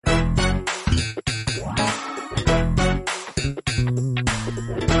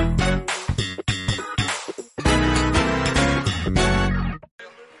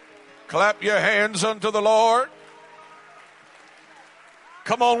Clap your hands unto the Lord.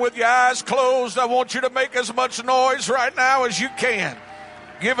 Come on, with your eyes closed, I want you to make as much noise right now as you can,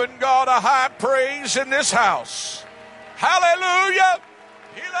 giving God a high praise in this house. Hallelujah.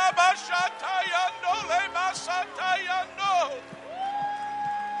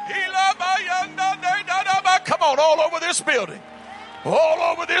 Come on, all over this building. All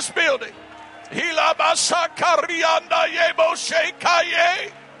over this building.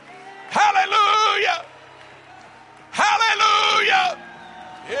 Hallelujah. Hallelujah.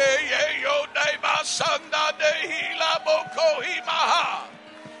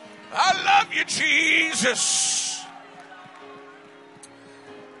 I love you, Jesus.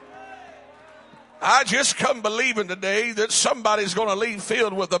 I just come believing today that somebody's going to leave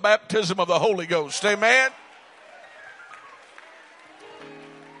filled with the baptism of the Holy Ghost. Amen.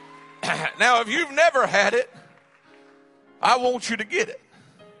 Now, if you've never had it, I want you to get it.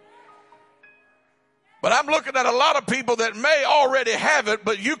 But I'm looking at a lot of people that may already have it,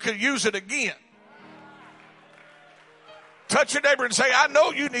 but you could use it again. Touch your neighbor and say, I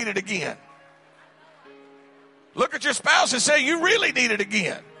know you need it again. Look at your spouse and say, you really need it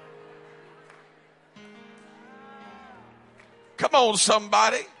again. Come on,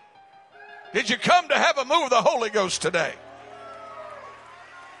 somebody. Did you come to have a move of the Holy Ghost today?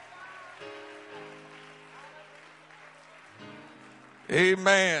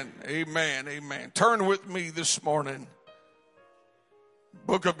 Amen, amen, amen. Turn with me this morning.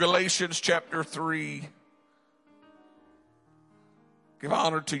 Book of Galatians, chapter 3. Give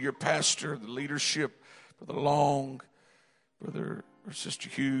honor to your pastor, the leadership, Brother Long, Brother or Sister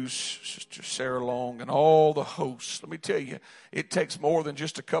Hughes, Sister Sarah Long, and all the hosts. Let me tell you, it takes more than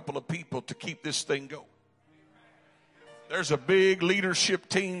just a couple of people to keep this thing going. There's a big leadership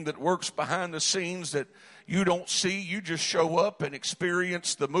team that works behind the scenes that you don't see. You just show up and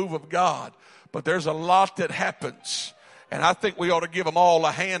experience the move of God. But there's a lot that happens. And I think we ought to give them all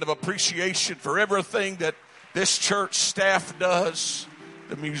a hand of appreciation for everything that this church staff does.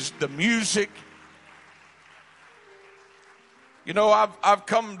 The music. You know, I've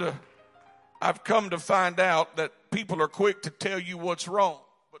come to find out that people are quick to tell you what's wrong,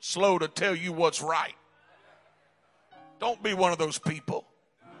 but slow to tell you what's right. Don't be one of those people.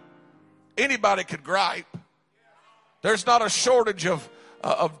 Anybody could gripe. There's not a shortage of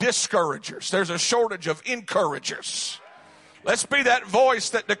discouragers. There's a shortage of encouragers. Let's be that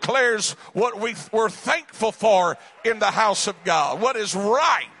voice that declares what we're thankful for in the house of God, what is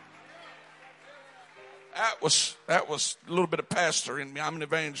right. That was a little bit of pastor in me. I'm an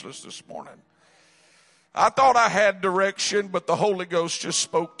evangelist this morning. I thought I had direction, but the Holy Ghost just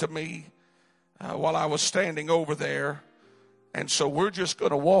spoke to me while I was standing over there. And so we're just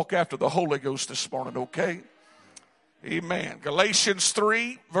going to walk after the Holy Ghost this morning, okay? Amen. Galatians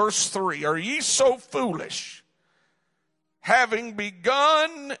 3, verse 3. Are ye so foolish, having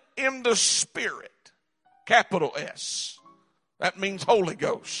begun in the Spirit, capital S, that means Holy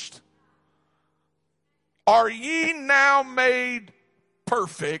Ghost, are ye now made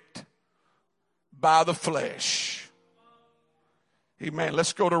perfect by the flesh? Amen.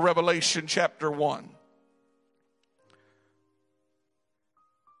 Let's go to Revelation chapter 1.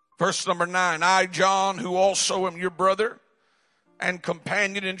 Verse number 9, I, John, who also am your brother and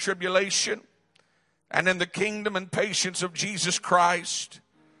companion in tribulation and in the kingdom and patience of Jesus Christ,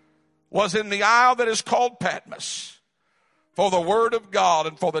 was in the isle that is called Patmos for the word of God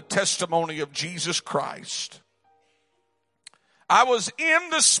and for the testimony of Jesus Christ. I was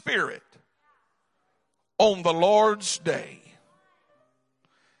in the Spirit on the Lord's day,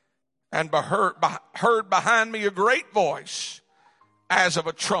 and heard behind me a great voice as of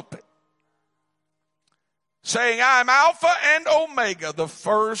a trumpet, saying, I am Alpha and Omega, the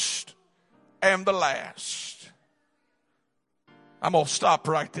first and the last. I'm going to stop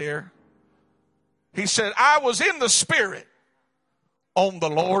right there. He said, I was in the Spirit on the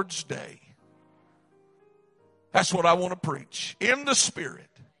Lord's day. That's what I want to preach. In the Spirit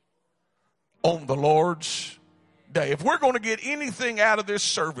on the Lord's day. If we're going to get anything out of this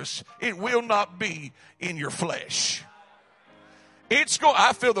service, it will not be in your flesh.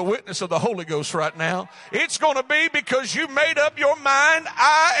 I feel the witness of the Holy Ghost right now. It's going to be because you made up your mind,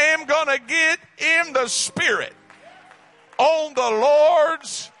 I am going to get in the Spirit on the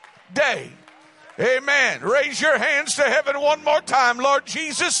Lord's day. Amen. Raise your hands to heaven one more time. Lord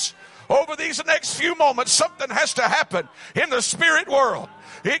Jesus, over these next few moments, something has to happen in the spirit world.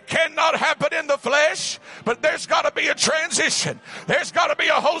 It cannot happen in the flesh, but there's got to be a transition. There's got to be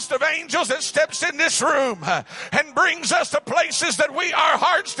a host of angels that steps in this room and brings us to places that our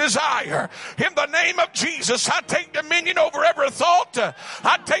hearts desire. In the name of Jesus, I take dominion over every thought.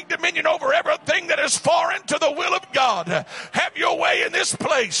 I take dominion over everything that is foreign to the will of God. Have your way in this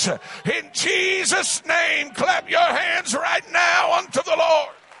place. In Jesus' name, clap your hands right now unto the Lord.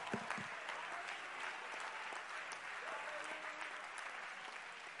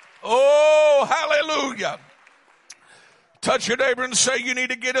 Oh, hallelujah. Touch your neighbor and say, you need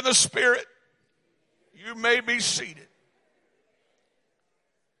to get in the spirit. You may be seated.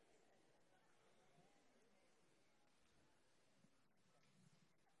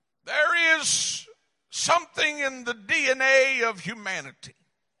 There is something in the DNA of humanity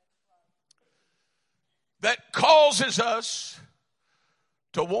that causes us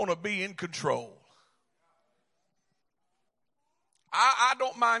to want to be in control. I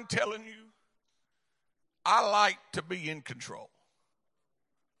don't mind telling you, I like to be in control.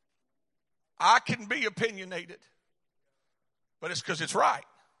 I can be opinionated, but it's because it's right.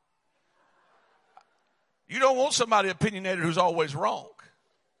 You don't want somebody opinionated who's always wrong.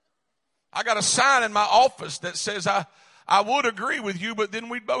 I got a sign in my office that says I would agree with you, but then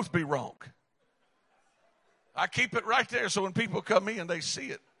we'd both be wrong. I keep it right there so when people come in, they see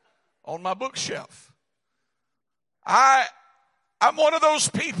it on my bookshelf. I'm one of those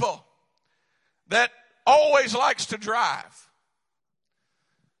people that always likes to drive.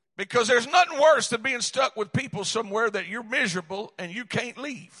 Because there's nothing worse than being stuck with people somewhere that you're miserable and you can't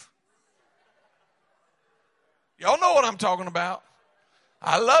leave. Y'all know what I'm talking about.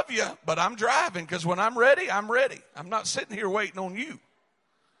 I love you, but I'm driving because when I'm ready, I'm ready. I'm not sitting here waiting on you.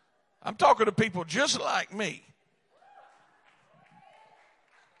 I'm talking to people just like me.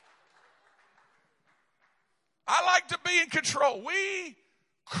 I like to be in control. We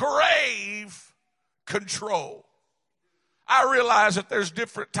crave control. I realize that there's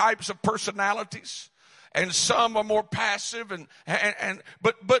different types of personalities, and some are more passive,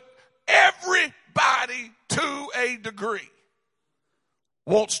 but everybody to a degree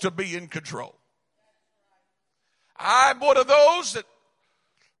wants to be in control. I'm one of those that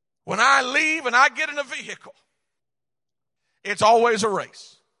when I leave and I get in a vehicle, it's always a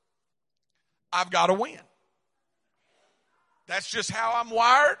race. I've got to win. That's just how I'm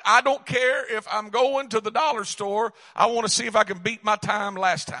wired. I don't care if I'm going to the dollar store. I want to see if I can beat my time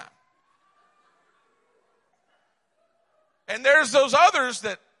last time. And there's those others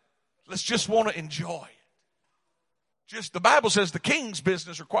that let's just want to enjoy it. Just the Bible says the king's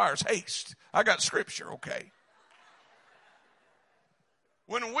business requires haste. I got scripture, okay?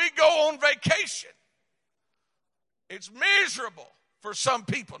 When we go on vacation, it's miserable for some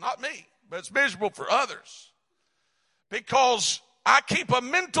people, not me, but it's miserable for others. Because I keep a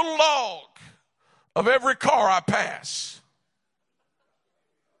mental log of every car I pass.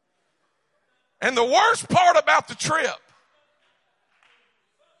 And the worst part about the trip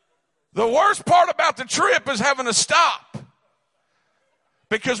is having to stop.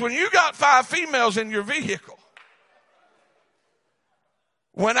 Because when you got 5 females in your vehicle,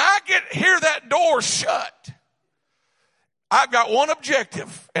 when I hear that door shut, I've got one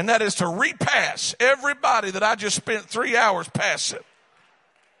objective, and that is to repass everybody that I just spent 3 hours passing.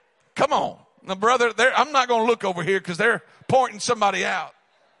 Come on. Now, brother, I'm not going to look over here because they're pointing somebody out.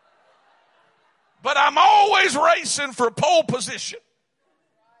 But I'm always racing for pole position.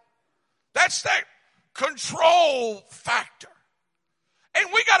 That's that control factor. And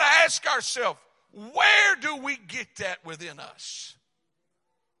we got to ask ourselves, where do we get that within us?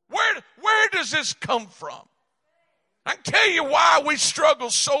 Where does this come from? I can tell you why we struggle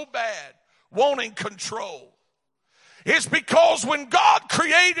so bad wanting control. It's because when God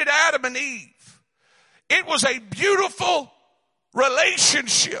created Adam and Eve, it was a beautiful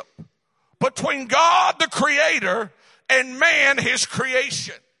relationship between God, the Creator, and man, his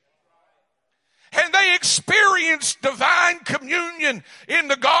creation. And they experienced divine communion in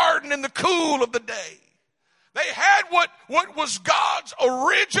the garden in the cool of the day. They had what was God's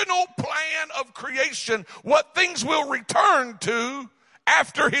original plan of creation, what things will return to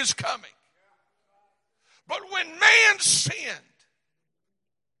after his coming. But when man sinned,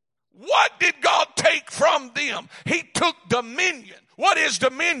 what did God take from them? He took dominion. What is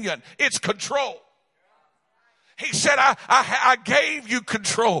dominion? It's control. He said, I gave you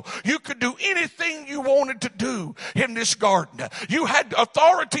control. You could do anything you wanted to do in this garden. You had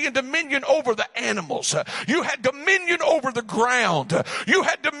authority and dominion over the animals. You had dominion over the ground. You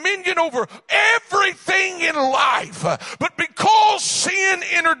had dominion over everything in life. But because sin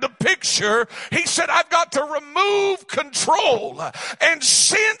entered the picture, he said, I've got to remove control. And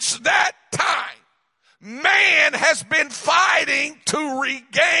since that time, man has been fighting to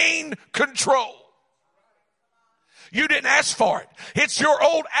regain control. You didn't ask for it. It's your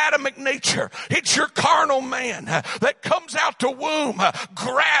old Adamic nature. It's your carnal man that comes out the womb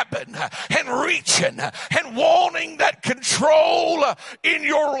grabbing and reaching and wanting that control in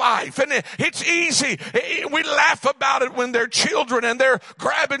your life. And it's easy. We laugh about it when they're children and they're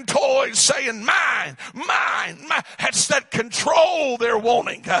grabbing toys saying, mine, mine, mine. That's that control they're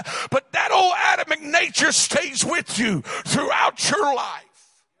wanting. But that old Adamic nature stays with you throughout your life.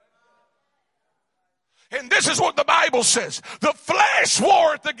 And this is what the Bible says. The flesh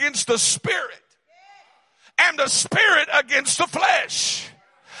warreth against the spirit, and the spirit against the flesh.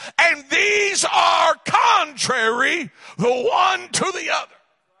 And these are contrary the one to the other.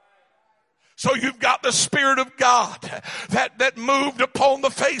 So you've got the Spirit of God that moved upon the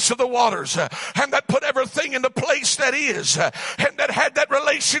face of the waters and that put everything in the place that is and that had that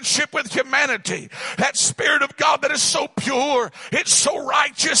relationship with humanity. That Spirit of God that is so pure, it's so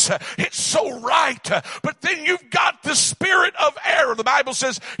righteous, it's so right. But then you've got the spirit of error. The Bible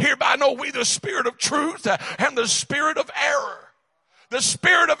says, hereby know we the spirit of truth and the spirit of error. The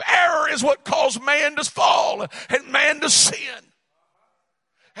spirit of error is what caused man to fall and man to sin.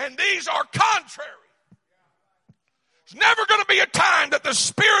 And these are contrary. There's never going to be a time that the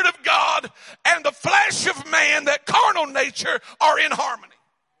Spirit of God and the flesh of man, that carnal nature, are in harmony.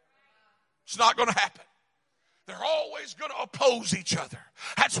 It's not going to happen. They're always going to oppose each other.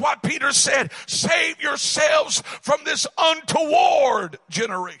 That's why Peter said, save yourselves from this untoward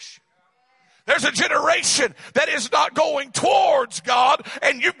generation. There's a generation that is not going towards God,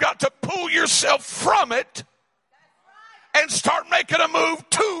 and you've got to pull yourself from it and start making a move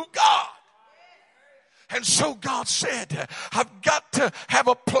to God. And so God said, I've got to have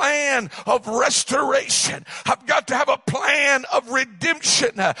a plan of restoration. I've got to have a plan of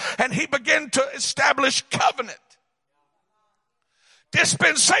redemption. And he began to establish covenant.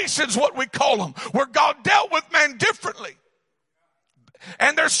 Dispensations, what we call them, where God dealt with man differently.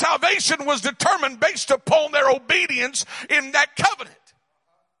 And their salvation was determined based upon their obedience in that covenant.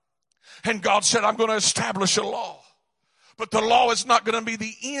 And God said, I'm going to establish a law. But the law is not going to be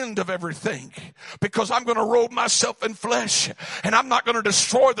the end of everything, because I'm going to robe myself in flesh, and I'm not going to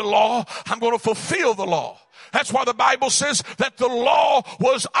destroy the law. I'm going to fulfill the law. That's why the Bible says that the law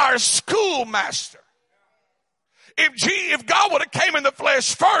was our schoolmaster. If God would have came in the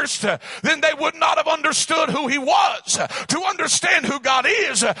flesh first, then they would not have understood who he was. To understand who God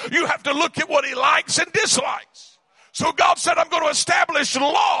is, you have to look at what he likes and dislikes. So God said, I'm going to establish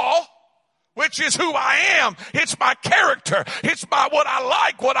law, which is who I am. It's my character. It's my what I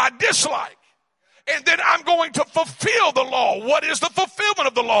like, what I dislike. And then I'm going to fulfill the law. What is the fulfillment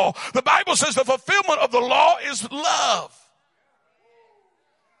of the law? The Bible says the fulfillment of the law is love.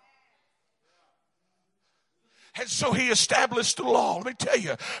 And so he established the law. Let me tell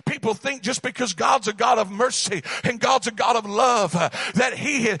you, people think just because God's a God of mercy and God's a God of love, that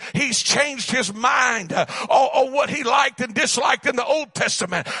he's changed his mind on what he liked and disliked in the Old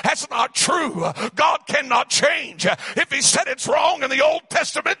Testament. That's not true. God cannot change. If he said it's wrong in the Old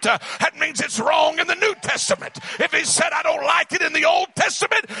Testament, that means it's wrong in the New Testament. If he said I don't like it in the Old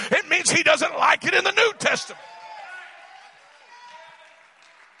Testament, it means he doesn't like it in the New Testament.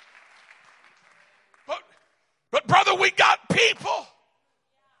 But brother, we got people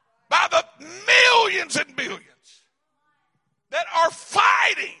by the millions and billions that are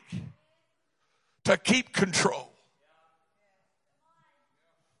fighting to keep control.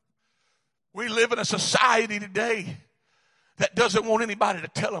 We live in a society today that doesn't want anybody to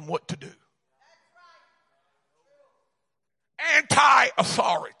tell them what to do.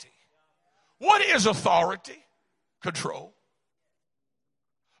 Anti-authority. What is authority? Control.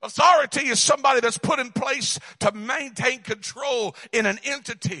 Authority is somebody that's put in place to maintain control in an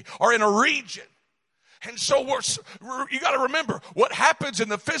entity or in a region. And so you got to remember, what happens in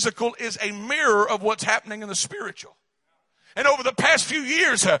the physical is a mirror of what's happening in the spiritual. And over the past few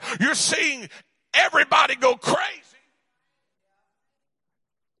years, you're seeing everybody go crazy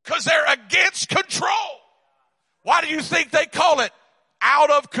because they're against control. Why do you think they call it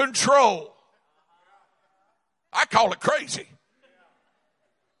out of control? I call it crazy.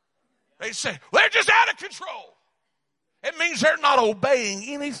 They say, they're just out of control. It means they're not obeying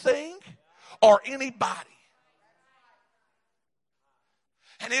anything or anybody.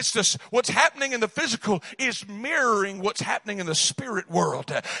 And it's this, what's happening in the physical is mirroring what's happening in the spirit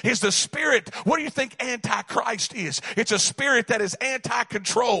world. Is the spirit, what do you think antichrist is? It's a spirit that is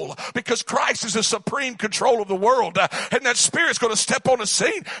anti-control, because Christ is the supreme control of the world. And that spirit's going to step on the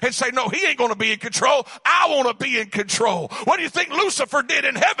scene and say, no, he ain't going to be in control. I want to be in control. What do you think Lucifer did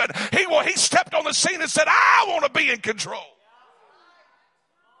in heaven? He stepped on the scene and said, I want to be in control.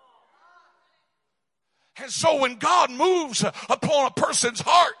 And so when God moves upon a person's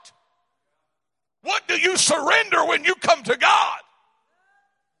heart, what do you surrender when you come to God?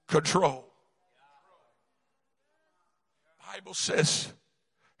 Control. The Bible says,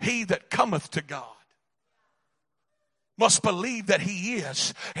 he that cometh to God must believe that he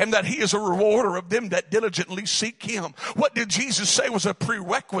is, and that he is a rewarder of them that diligently seek him. What did Jesus say was a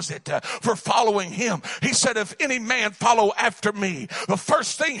prerequisite for following him? He said, if any man follow after me, the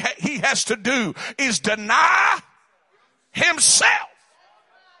first thing he has to do is deny himself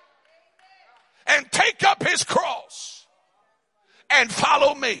and take up his cross and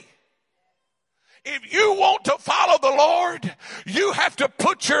follow me. If you want to follow the Lord, you have to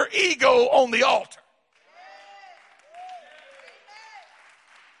put your ego on the altar.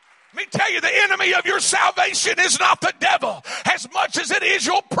 Let me tell you, the enemy of your salvation is not the devil as much as it is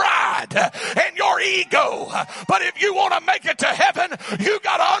your pride and your ego. But if you want to make it to heaven, you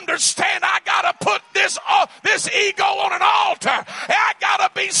got to understand, I got to put this ego on an altar. I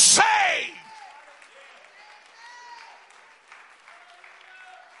got to be saved.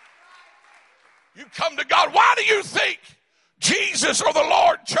 You come to God. Why do you think Jesus or the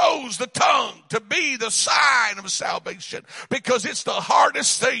Lord chose the tongue to be the sign of salvation? Because it's the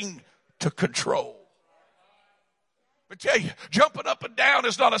hardest thing to control. But tell you, jumping up and down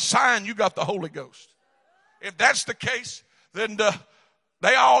is not a sign you got the Holy Ghost. If that's the case, then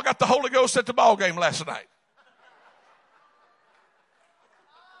they all got the Holy Ghost at the ball game last night.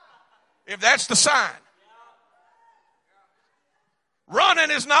 If that's the sign.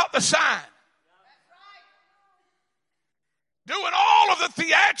 Running is not the sign. Doing all of the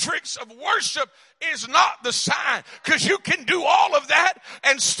theatrics of worship is not the sign, because you can do all of that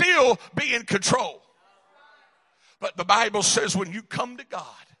and still be in control. But the Bible says when you come to God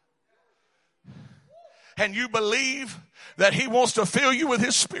and you believe that he wants to fill you with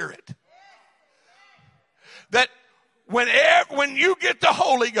his spirit, that when you get the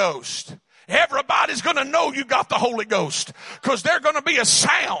Holy Ghost, everybody's going to know you got the Holy Ghost, because there's going to be a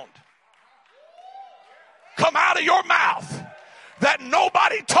sound come out of your mouth that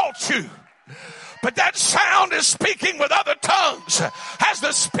nobody taught you. But that sound is speaking with other tongues as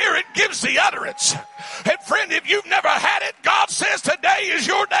the Spirit gives the utterance. And friend, if you've never had it, God says today is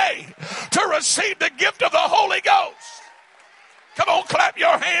your day to receive the gift of the Holy Ghost. Come on, clap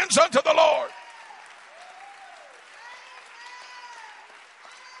your hands unto the Lord.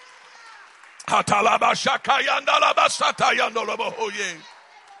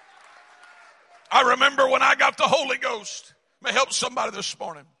 I remember when I got the Holy Ghost. May help somebody this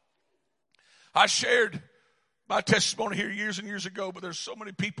morning. I shared my testimony here years and years ago, but there's so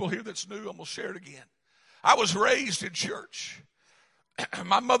many people here that's new, I'm going to share it again. I was raised in church.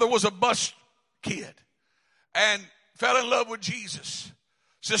 My mother was a bus kid and fell in love with Jesus.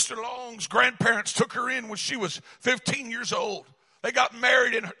 Sister Long's grandparents took her in when she was 15 years old. They got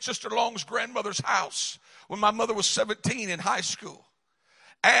married in Sister Long's grandmother's house when my mother was 17 in high school.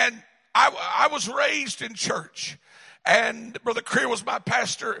 And I was raised in church. And Brother Creer was my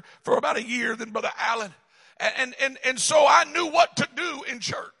pastor for about a year, then Brother Allen. And so I knew what to do in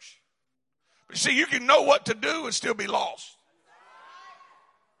church. But see, you can know what to do and still be lost.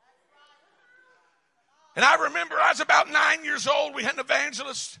 And I remember I was about 9 years old. We had an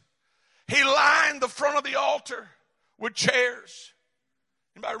evangelist. He lined the front of the altar with chairs.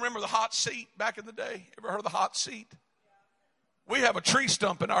 Anybody remember the hot seat back in the day? Ever heard of the hot seat? We have a tree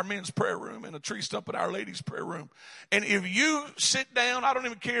stump in our men's prayer room and a tree stump in our ladies' prayer room. And if you sit down, I don't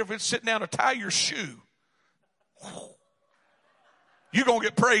even care if it's sitting down to tie your shoe, you're going to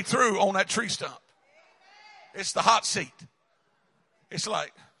get prayed through on that tree stump. It's the hot seat. It's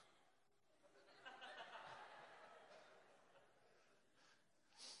like,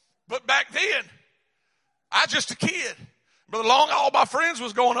 but back then, I was just a kid. Brother Long, all my friends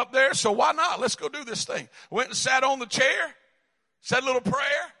was going up there, so why not? Let's go do this thing. Went and sat on the chair. Said a little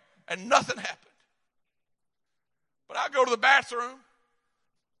prayer, and nothing happened. But I go to the bathroom.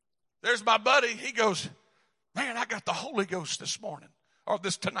 There's my buddy. He goes, man, I got the Holy Ghost this morning, or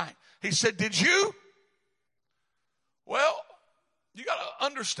this tonight. He said, did you? Well, you got to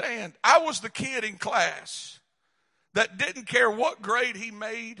understand, I was the kid in class that didn't care what grade he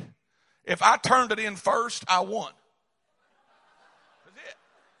made. If I turned it in first, I won. That's it.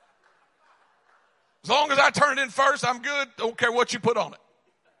 As long as I turn it in first, I'm good. Don't care what you put on it.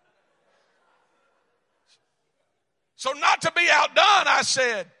 So not to be outdone, I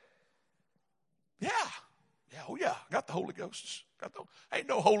said, oh yeah, I got the Holy Ghost. Ain't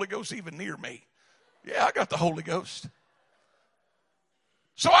no Holy Ghost even near me. Yeah, I got the Holy Ghost.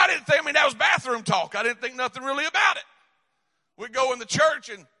 So I didn't think, that was bathroom talk. I didn't think nothing really about it. We go in the church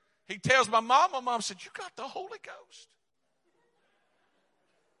and he tells my mom said, you got the Holy Ghost.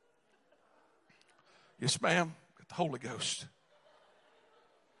 Yes, ma'am, got the Holy Ghost.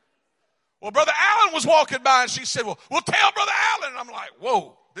 Well, Brother Allen was walking by and she said, well, tell Brother Allen. And I'm like,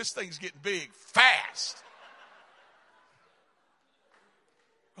 whoa, this thing's getting big fast.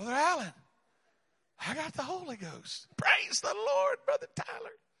 Brother Allen, I got the Holy Ghost. Praise the Lord, Brother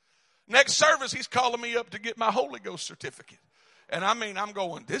Tyler. Next service, he's calling me up to get my Holy Ghost certificate. And I'm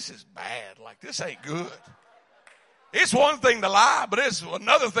going, this is bad. Like, this ain't good. It's one thing to lie, but it's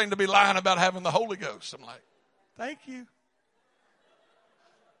another thing to be lying about having the Holy Ghost. I'm like, thank you.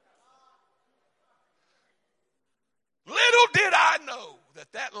 Little did I know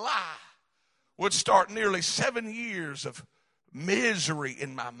that lie would start nearly 7 years of misery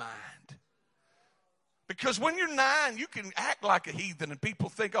in my mind. Because when you're 9, you can act like a heathen and people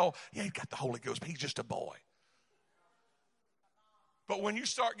think, oh, yeah, he got the Holy Ghost, but he's just a boy. But when you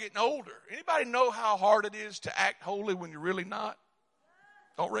start getting older, anybody know how hard it is to act holy when you're really not?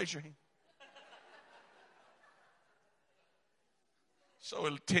 Don't raise your hand.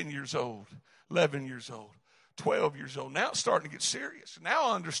 So 10 years old, 11 years old, 12 years old. Now it's starting to get serious.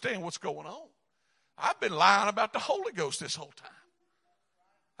 Now I understand what's going on. I've been lying about the Holy Ghost this whole time.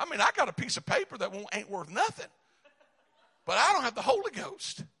 I got a piece of paper that ain't worth nothing. But I don't have the Holy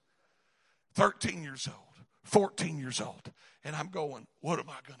Ghost. 13 years old, 14 years old. And I'm going, what am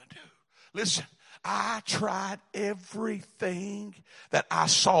I going to do? Listen, I tried everything that I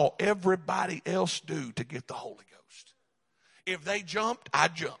saw everybody else do to get the Holy Ghost. If they jumped, I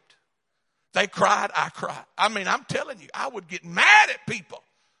jumped. They cried, I cried. I'm telling you, I would get mad at people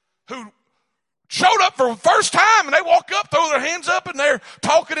who showed up for the first time and they walk up, throw their hands up, and they're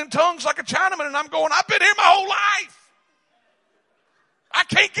talking in tongues like a Chinaman. And I'm going, I've been here my whole life. I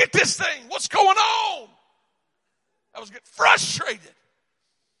can't get this thing. What's going on? I was getting frustrated.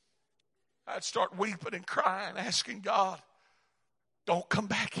 I'd start weeping and crying, asking God, don't come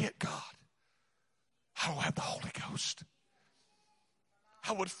back yet, God. I don't have the Holy Ghost.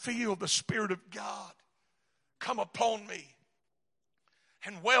 I would feel the Spirit of God come upon me.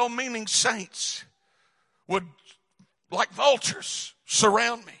 And well-meaning saints would, like vultures,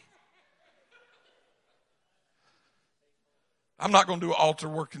 surround me. I'm not going to do an altar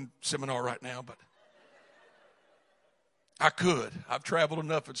working seminar right now, but I could. I've traveled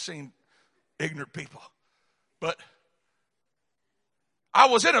enough and seen ignorant people. But I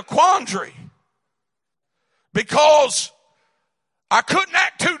was in a quandary because I couldn't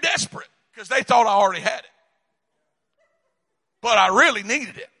act too desperate because they thought I already had it. But I really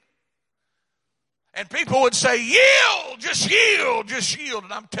needed it. And people would say, yield, just yield, just yield.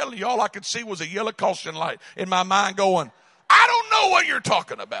 And I'm telling you, all I could see was a yellow caution light in my mind going, I don't know what you're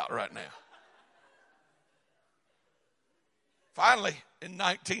talking about right now. Finally, in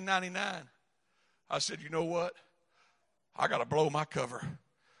 1999, I said, you know what? I got to blow my cover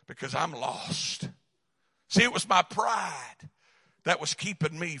because I'm lost. See, it was my pride that was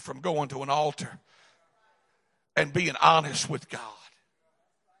keeping me from going to an altar and being honest with God.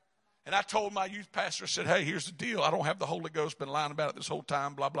 And I told my youth pastor, I said, hey, here's the deal. I don't have the Holy Ghost, been lying about it this whole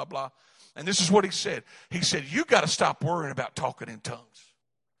time, blah, blah, blah. And this is what he said. He said, you got to stop worrying about talking in tongues.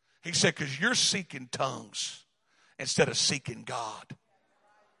 He said, because you're seeking tongues instead of seeking God.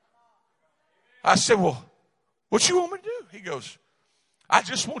 I said, well, what you want me to do? He goes, I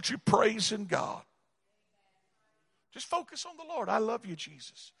just want you praising God. Just focus on the Lord. I love you,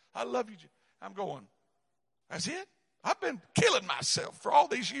 Jesus. I love you. I'm going, that's it? I've been killing myself for all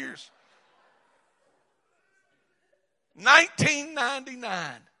these years. 1999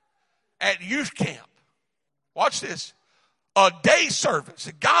 at youth camp. Watch this. A day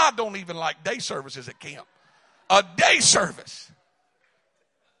service. God don't even like day services at camp. A day service.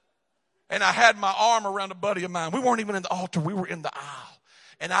 And I had my arm around a buddy of mine. We weren't even in the altar. We were in the aisle.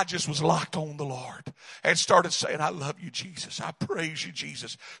 And I just was locked on the Lord and started saying, I love you, Jesus. I praise you,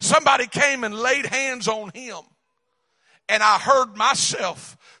 Jesus. Somebody came and laid hands on him. And I heard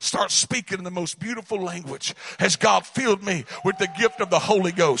myself start speaking in the most beautiful language as God filled me with the gift of the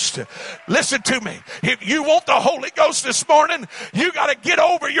Holy Ghost. Listen to me. If you want the Holy Ghost this morning, you got to get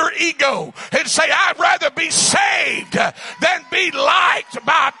over your ego and say, I'd rather be saved than be liked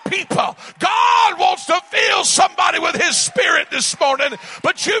by people. God wants to fill somebody with his Spirit this morning,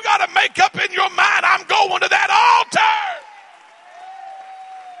 but you got to make up in your mind, I'm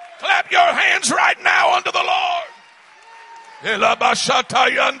clap your hands right now unto the Lord.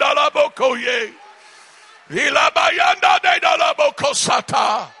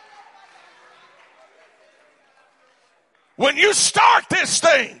 When you start this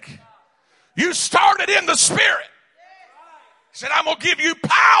thing, you start it in the Spirit. He said, I'm going to give you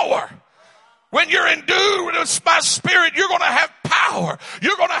power. When you're endued with my Spirit, you're going to have power.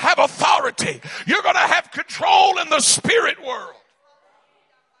 You're going to have authority. You're going to have control in the spirit world.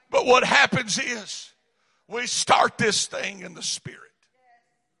 But what happens is we start this thing in the Spirit.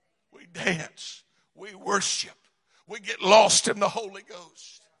 We dance. We worship. We get lost in the Holy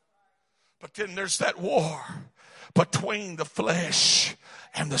Ghost. But then there's that war between the flesh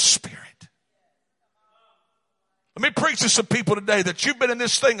and the Spirit. Let me preach to some people today that you've been in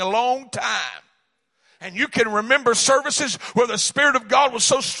this thing a long time. And you can remember services where the Spirit of God was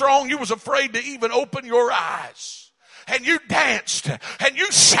so strong you was afraid to even open your eyes. And you danced and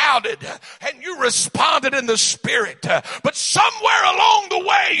you shouted and you responded in the Spirit. But somewhere along the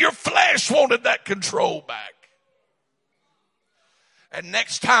way your flesh wanted that control back. And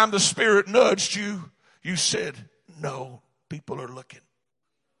next time the Spirit nudged you, you said, no, people are looking.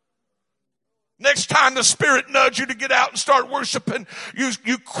 Next time the Spirit nudged you to get out and start worshiping,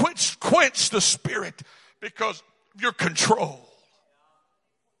 you quench the Spirit because of your control.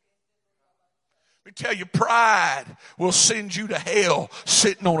 Let me tell you, pride will send you to hell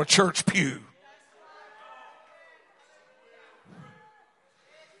sitting on a church pew.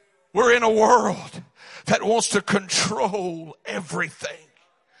 We're in a world that wants to control everything.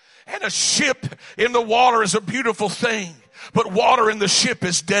 And a ship in the water is a beautiful thing, but water in the ship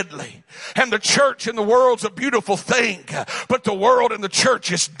is deadly. And the church in the world's a beautiful thing, but the world in the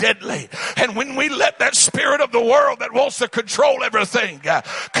church is deadly. And when we let that spirit of the world that wants to control everything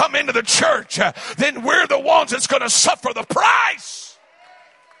come into the church, then we're the ones that's going to suffer the price.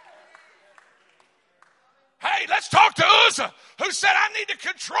 Hey, let's talk to Uzzah, who said, I need to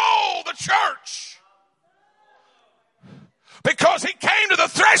control the church. Because he came to the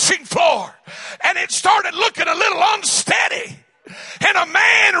threshing floor and it started looking a little unsteady. And a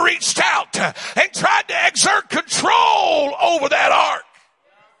man reached out and tried to exert control over that ark.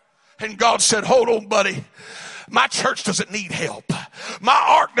 And God said, hold on, buddy. My church doesn't need help. My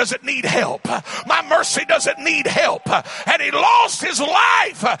ark doesn't need help. My mercy doesn't need help. And he lost his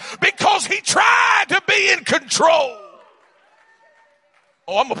life because he tried to be in control.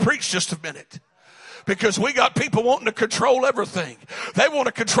 Oh, I'm going to preach just a minute. Because we got people wanting to control everything. They want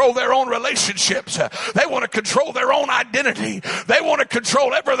to control their own relationships. They want to control their own identity. They want to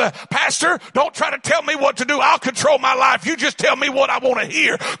control everything. Pastor, don't try to tell me what to do. I'll control my life. You just tell me what I want to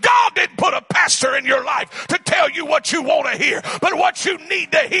hear. God didn't put a pastor in your life to tell you what you want to hear, but what you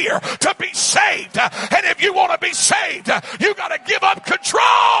need to hear to be saved. And if you want to be saved, you got to give up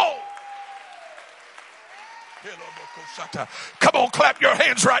control. Come on, clap your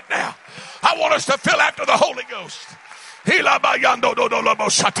hands right now. I want us to fill after the Holy Ghost.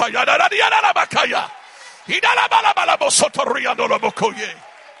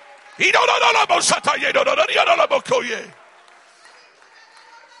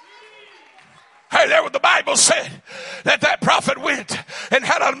 Hey, there what the Bible said that prophet went and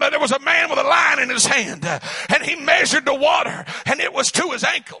there was a man with a line in his hand and he measured the water and it was to his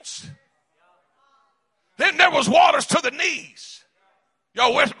ankles. Then there was waters to the knees.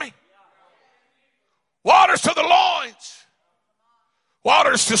 Y'all with me? Waters to the loins.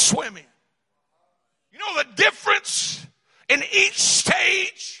 Waters to swimming. You know the difference in each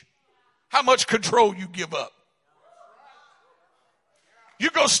stage? How much control you give up. You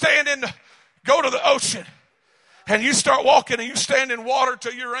go to the ocean and you start walking and you stand in water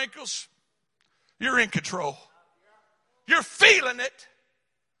to your ankles. You're in control. You're feeling it,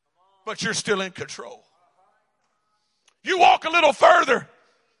 but you're still in control. You walk a little further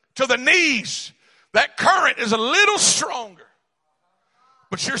to the knees. That current is a little stronger,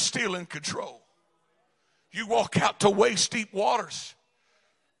 but you're still in control. You walk out to waist deep waters.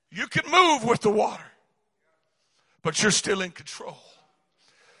 You can move with the water, but you're still in control.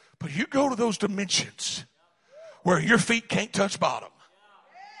 But you go to those dimensions where your feet can't touch bottom.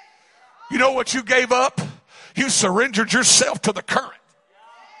 You know what you gave up? You surrendered yourself to the current.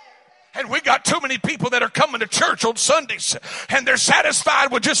 And we got too many people that are coming to church on Sundays and they're satisfied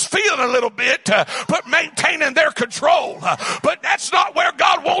with just feeling a little bit, but maintaining their control. But that's not where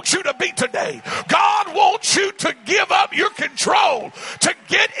God wants you to be today. God wants you to give up your control to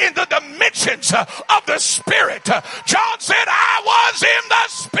get in the dimensions of the Spirit. John said, I was in the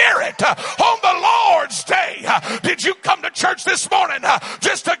Spirit on the Lord's day. Did you come to church this morning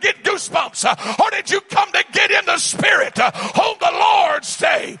just to get goosebumps? Or did you come to get in the Spirit on the Lord's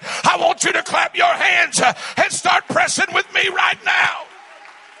day? I want you to clap your hands and start pressing with me right now.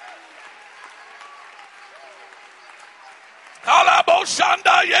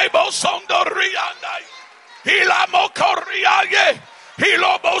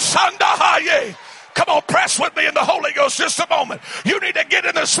 Come on, press with me in the Holy Ghost just a moment. You need to get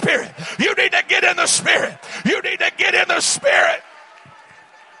in the Spirit. You need to get in the Spirit. You need to get in the Spirit.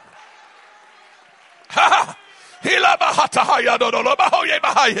 Come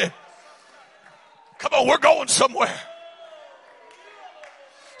on, we're going somewhere.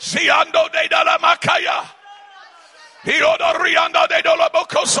 Siando de la Macaya. Hirodo Rianda de la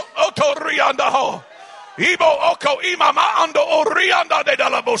Bocoso Oto Rianda Ho. Ibo Oko Imama Ando Orianda de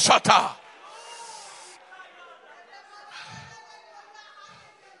la Bosata.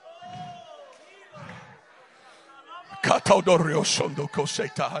 Let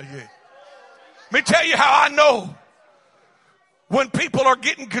me tell you how I know when people are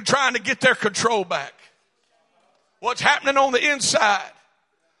trying to get their control back. What's happening on the inside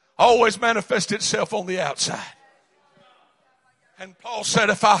always manifests itself on the outside. And Paul said,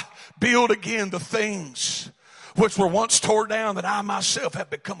 if I build again the things which were once torn down, that I myself have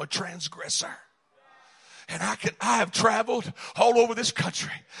become a transgressor. And I have traveled all over this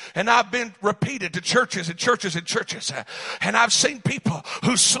country, and I've been repeated to churches and churches and churches, and I've seen people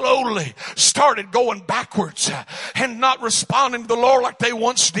who slowly started going backwards and not responding to the Lord like they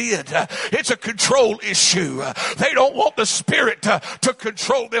once did. It's a control issue. They don't want the Spirit to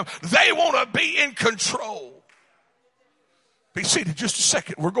control them. They want to be in control. Be seated just a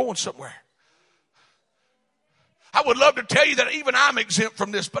second. We're going somewhere. I would love to tell you that even I'm exempt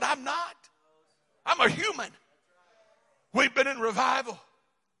from this, but I'm not. I'm a human. We've been in revival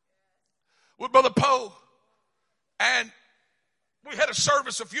with Brother Poe, and we had a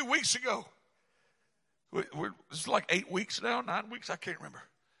service a few weeks ago. It's like 8 weeks now, 9 weeks, I can't remember.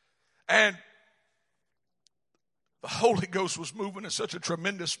 And the Holy Ghost was moving in such a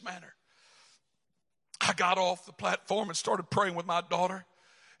tremendous manner. I got off the platform and started praying with my daughter,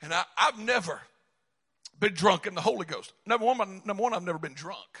 and I've never been drunk in the Holy Ghost. Number one, I've never been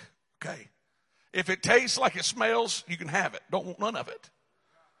drunk, okay? If it tastes like it smells, you can have it. Don't want none of it.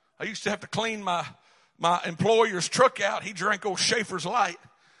 I used to have to clean my employer's truck out. He drank old Schaefer's Light.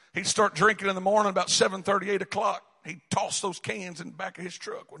 He'd start drinking in the morning about 7:30, 8 o'clock. He'd toss those cans in the back of his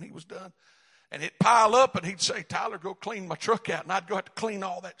truck when he was done. And it'd pile up, and he'd say, Tyler, go clean my truck out. And I'd go out to clean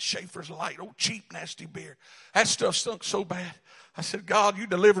all that Schaefer's Light, old cheap, nasty beer. That stuff stunk so bad. I said, God, you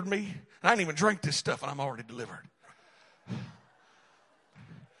delivered me. And I didn't even drink this stuff, and I'm already delivered.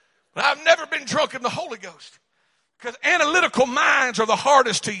 But I've never been drunk in the Holy Ghost, because analytical minds are the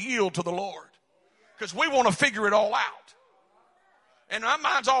hardest to yield to the Lord, because we want to figure it all out. And my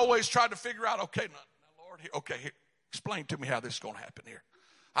mind's always tried to figure out, okay, now Lord, here, explain to me how this is going to happen here.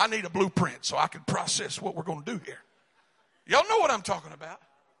 I need a blueprint so I can process what we're going to do here. Y'all know what I'm talking about.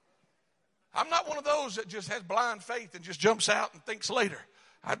 I'm not one of those that just has blind faith and just jumps out and thinks later.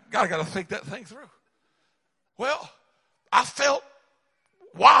 I got to think that thing through. Well, I felt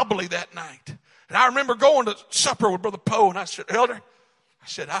wobbly that night. And I remember going to supper with Brother Poe, and I said, Elder,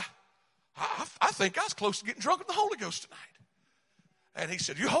 I think I was close to getting drunk in the Holy Ghost tonight. And he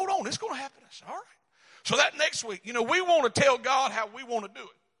said, you hold on, it's going to happen. I said, all right. So that next week, we want to tell God how we want to do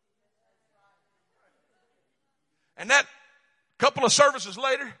it. And that couple of services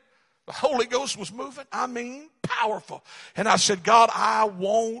later, the Holy Ghost was moving. I mean, powerful. And I said, God, I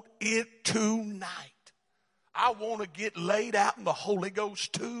want it tonight. I want to get laid out in the Holy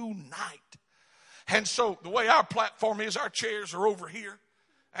Ghost tonight. And so the way our platform is, our chairs are over here.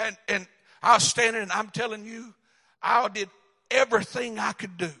 And I was standing, and I'm telling you, I did everything I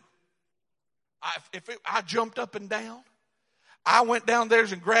could do. I jumped up and down. I went down there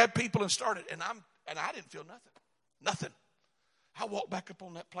and grabbed people and started, and I didn't feel nothing. I walked back up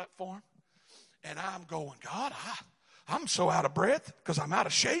on that platform, and I'm going, God, I'm so out of breath because I'm out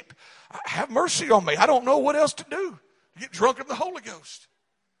of shape. Have mercy on me. I don't know what else to do. Get drunk in the Holy Ghost.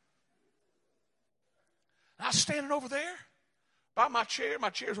 And I was standing over there by my chair. My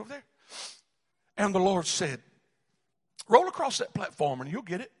chair's over there. And the Lord said, roll across that platform and you'll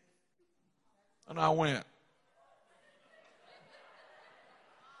get it. And I went.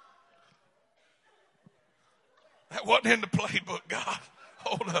 That wasn't in the playbook, God.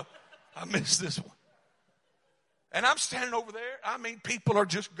 Hold up. I missed this one. And I'm standing over there. I mean, people are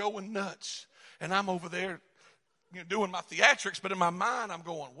just going nuts. And I'm over there doing my theatrics, but in my mind, I'm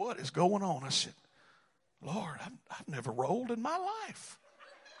going, what is going on? I said, Lord, I've never rolled in my life.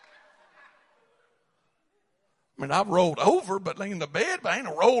 I mean, I've rolled over, but laying in the bed, but I ain't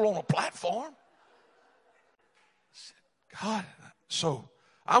a roll on a platform. I said, God, so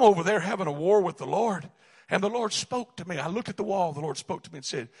I'm over there having a war with the Lord. And the Lord spoke to me. I looked at the wall. The Lord spoke to me and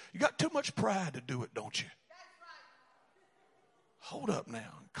said, you got too much pride to do it, don't you? Hold up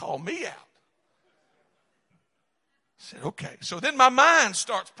now. Call me out. I said, okay. So then my mind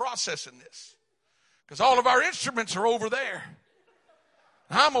starts processing this. Because all of our instruments are over there.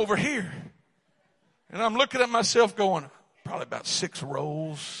 I'm over here. And I'm looking at myself going, probably about 6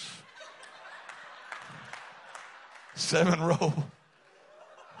 rows. 7 rows.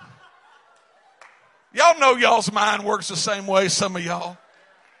 Y'all know y'all's mind works the same way, some of y'all.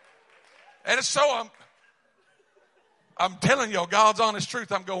 And so I'm telling y'all God's honest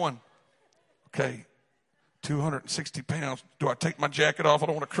truth. I'm going, okay, 260 pounds. Do I take my jacket off? I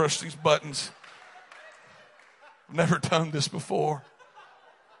don't want to crush these buttons. Never done this before.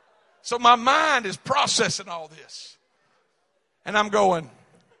 So my mind is processing all this. And I'm going,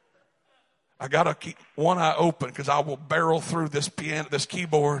 I got to keep one eye open because I will barrel through this piano, this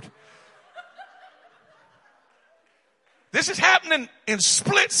keyboard. This is happening in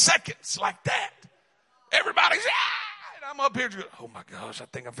split seconds like that. Everybody's, and I'm up here going, oh my gosh, I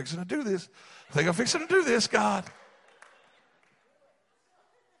think I'm fixing to do this. I think I'm fixing to do this, God.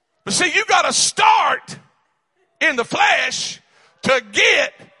 But see, you got to start in the flesh to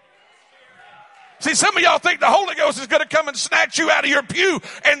get. See, some of y'all think the Holy Ghost is going to come and snatch you out of your pew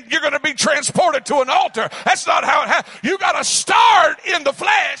and you're going to be transported to an altar. That's not how it happens. You got to start in the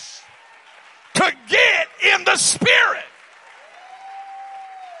flesh to get in the spirit.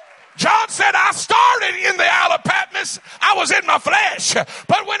 John said, I started in the Isle of Patmos. I was in my flesh.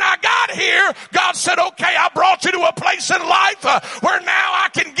 But when I got here, God said, okay, I brought you to a place in life where now I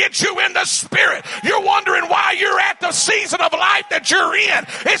can get you in the spirit. You're wondering why you're at the season of life that you're in.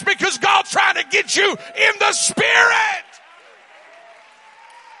 It's because God's trying to get you in the spirit.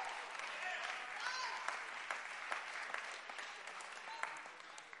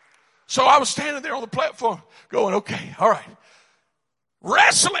 So I was standing there on the platform going, okay, all right.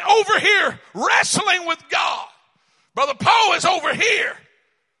 Wrestling over here, wrestling with God. Brother Poe is over here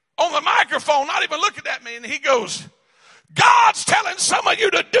on the microphone, not even looking at me. And he goes, God's telling some of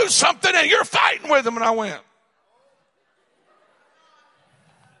you to do something and you're fighting with him. And I went,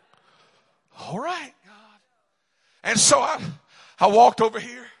 all right, God. And so I walked over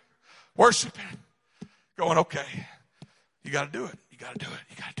here, worshiping, going, okay, you got to do it. You got to do it.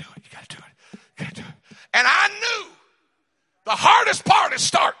 You got to do it. You got to do it. You got to do it. And I knew the hardest part is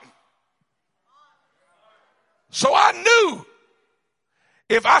starting. So I knew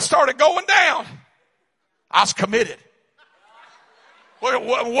if I started going down, I was committed. What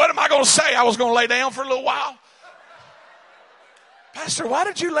am I going to say? I was going to lay down for a little while? Pastor, why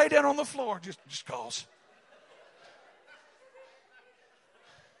did you lay down on the floor? Just cause.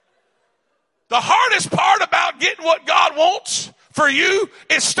 The hardest part about getting what God wants for you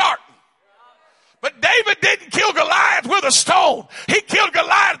is starting. But David didn't kill Goliath with a stone. He killed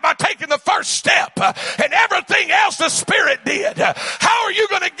Goliath by taking the first step. And everything else the Spirit did. How are you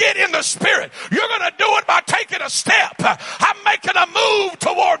going to get in the Spirit? You're going to do it by taking a step. I'm making a move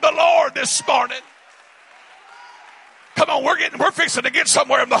toward the Lord this morning. Come on, we're fixing to get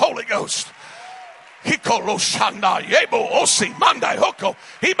somewhere in the Holy Ghost. I'm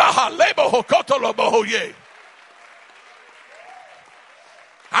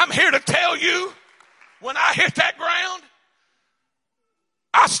here to tell you, when I hit that ground,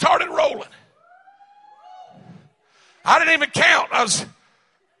 I started rolling. I didn't even count.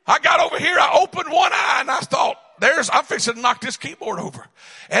 I got over here, I opened one eye, and I thought, I'm fixing to knock this keyboard over.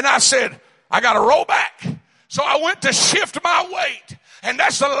 And I said, I got to roll back. So I went to shift my weight. And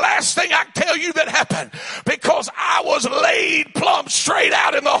that's the last thing I can tell you that happened, because I was laid plumb straight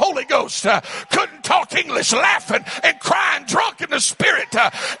out in the Holy Ghost. Couldn't talk English, laughing and crying, drunk in the Spirit.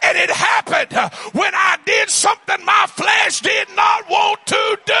 And it happened when I did something my flesh did not want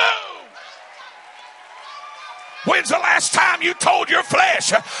to do. When's the last time you told your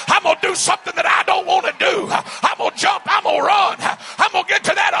flesh, I'm going to do something that I don't want to do? I'm going to jump, I'm going to run, I'm going to get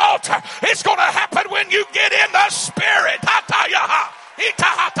to that altar. It's going to happen when you get in the Spirit.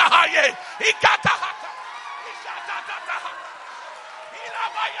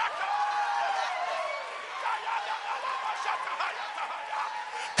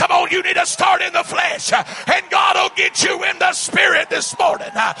 Come on, you need to start in the flesh, and God will get you in the Spirit this morning.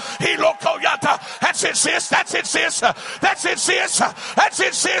 That's it, sis. That's it, sis. That's it, sis. That's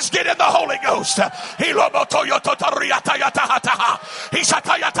it, sis. Get in the Holy Ghost.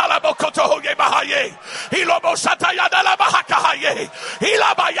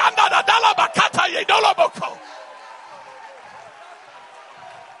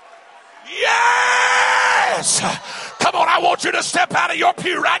 Yes! Come on, I want you to step out of your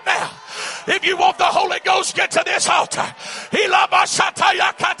pew right now. If you want the Holy Ghost, get to this altar.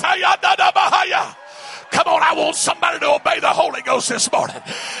 Come on, I want somebody to obey the Holy Ghost this morning.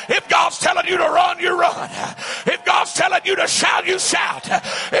 If God's telling you to run, you run. If God's telling you to shout, you shout.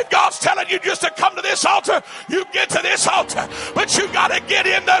 If God's telling you just to come to this altar, you get to this altar. But you got to get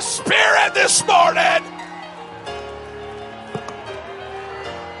in the Spirit this morning.